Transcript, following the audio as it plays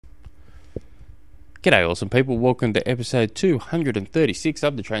G'day, awesome people. Welcome to episode 236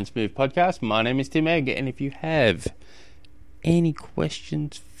 of the Train Smooth podcast. My name is Tim Egg, and if you have any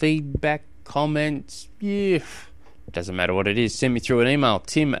questions, feedback, comments, doesn't matter what it is, send me through an email,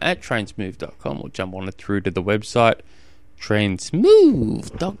 tim@trainsmooth.com, or jump on it through to the website,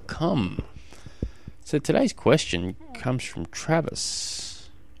 trainsmooth.com. So today's question comes from Travis.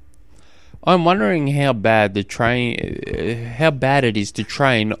 I'm wondering how bad it is to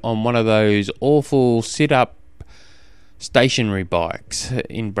train on one of those awful sit-up stationary bikes,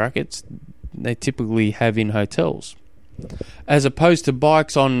 in brackets, they typically have in hotels, as opposed to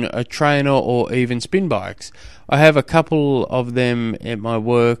bikes on a trainer or even spin bikes. I have a couple of them at my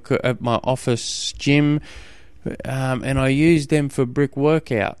work, at my office gym, and I use them for brick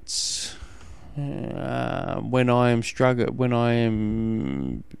workouts when I am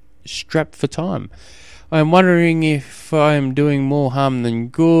strapped for time. I'm wondering if I'm doing more harm than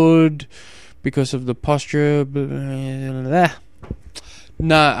good because of the posture. No,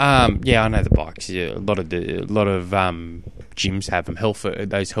 I know the bikes. Yeah, a lot of gyms have them.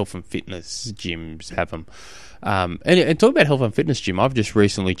 Those health and fitness gyms have them. And talk about health and fitness gym. I've just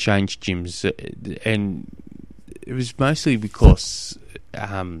recently changed gyms, and it was mostly because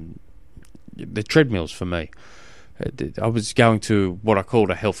the treadmills for me. I was going to what I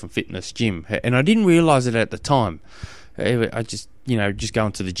called a health and fitness gym, and I didn't realise it at the time. I just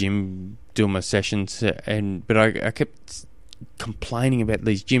going to the gym, doing my sessions, but I kept complaining about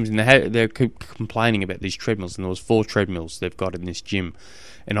these gyms, and they kept complaining about these treadmills, and there was 4 treadmills they've got in this gym,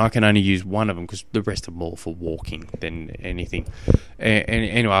 and I can only use one of them because the rest are more for walking than anything. And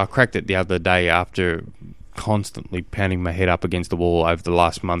anyway, I cracked it the other day after constantly pounding my head up against the wall over the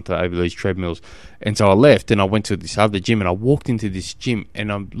last month over these treadmills. And so I left and I went to this other gym, and I walked into this gym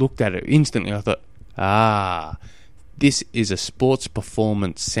and I looked at it instantly. I thought, this is a sports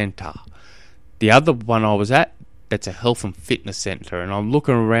performance centre. The other one I was at, that's a health and fitness centre, and I'm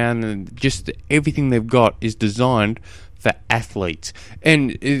looking around and just everything they've got is designed for athletes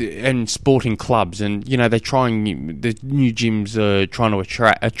and sporting clubs, and the new gyms are trying to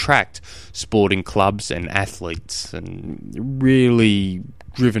attract sporting clubs and athletes and really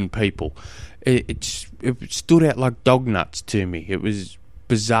driven people. It stood out like dog nuts to me. It was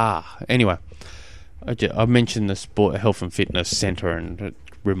bizarre. Anyway, I mentioned the sport health and fitness centre, and it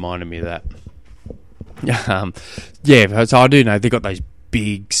reminded me of that. So I do know they've got those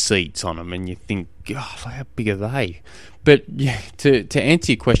big seats on them, and you think, how big are they? But to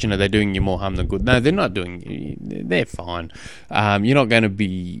answer your question, are they doing you more harm than good? No, they're not doing. They're fine. You're not going to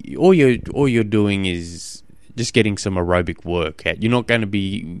be. All you're doing is just getting some aerobic work out. You're not going to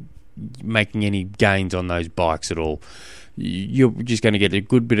be making any gains on those bikes at all. You're just going to get a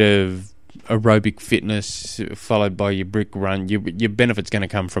good bit of aerobic fitness followed by your brick run. Your benefit's going to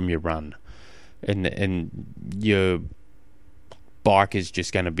come from your run, and your bike is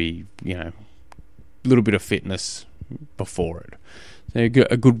just going to be a little bit of fitness before it. So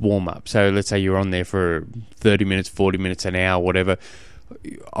a good warm up. So let's say you're on there for 30 minutes, 40 minutes, an hour, whatever.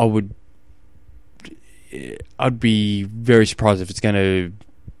 I'd be very surprised if it's going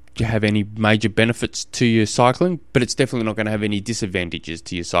to have any major benefits to your cycling, but it's definitely not going to have any disadvantages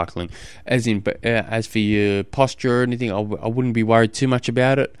to your cycling. As for your posture or anything, I wouldn't be worried too much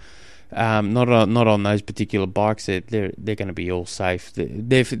about it. Not on those particular bikes. They're going to be all safe.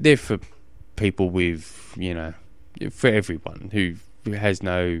 They're for people with for everyone who has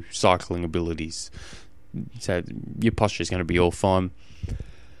no cycling abilities. So your posture is going to be all fine.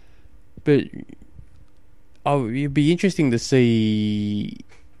 But it'd be interesting to see,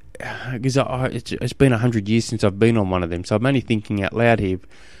 because it's been 100 years since I've been on one of them, so I'm only thinking out loud here.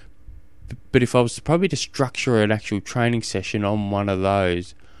 But if I was probably to structure an actual training session on one of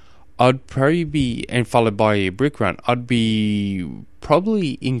those, I'd probably be, and followed by a brick run, I'd be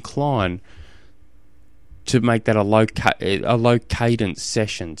probably inclined to make that a low cadence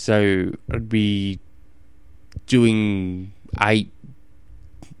session. So I'd be doing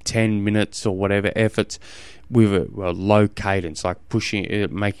 8-10 minutes or whatever efforts with a low cadence, like pushing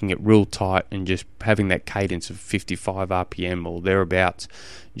it, making it real tight, and just having that cadence of 55 RPM or thereabouts,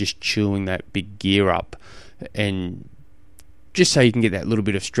 just chewing that big gear up, and just so you can get that little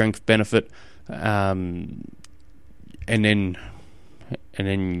bit of strength benefit, and then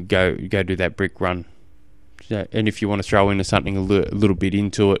go do that brick run. So, and if you want to throw into something a little bit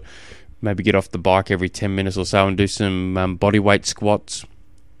into it, maybe get off the bike every 10 minutes or so and do some body weight squats,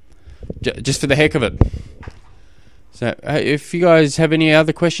 just for the heck of it. So if you guys have any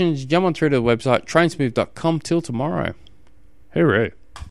other questions, jump on through to the website trainsmooth.com. Till tomorrow. Hooroo.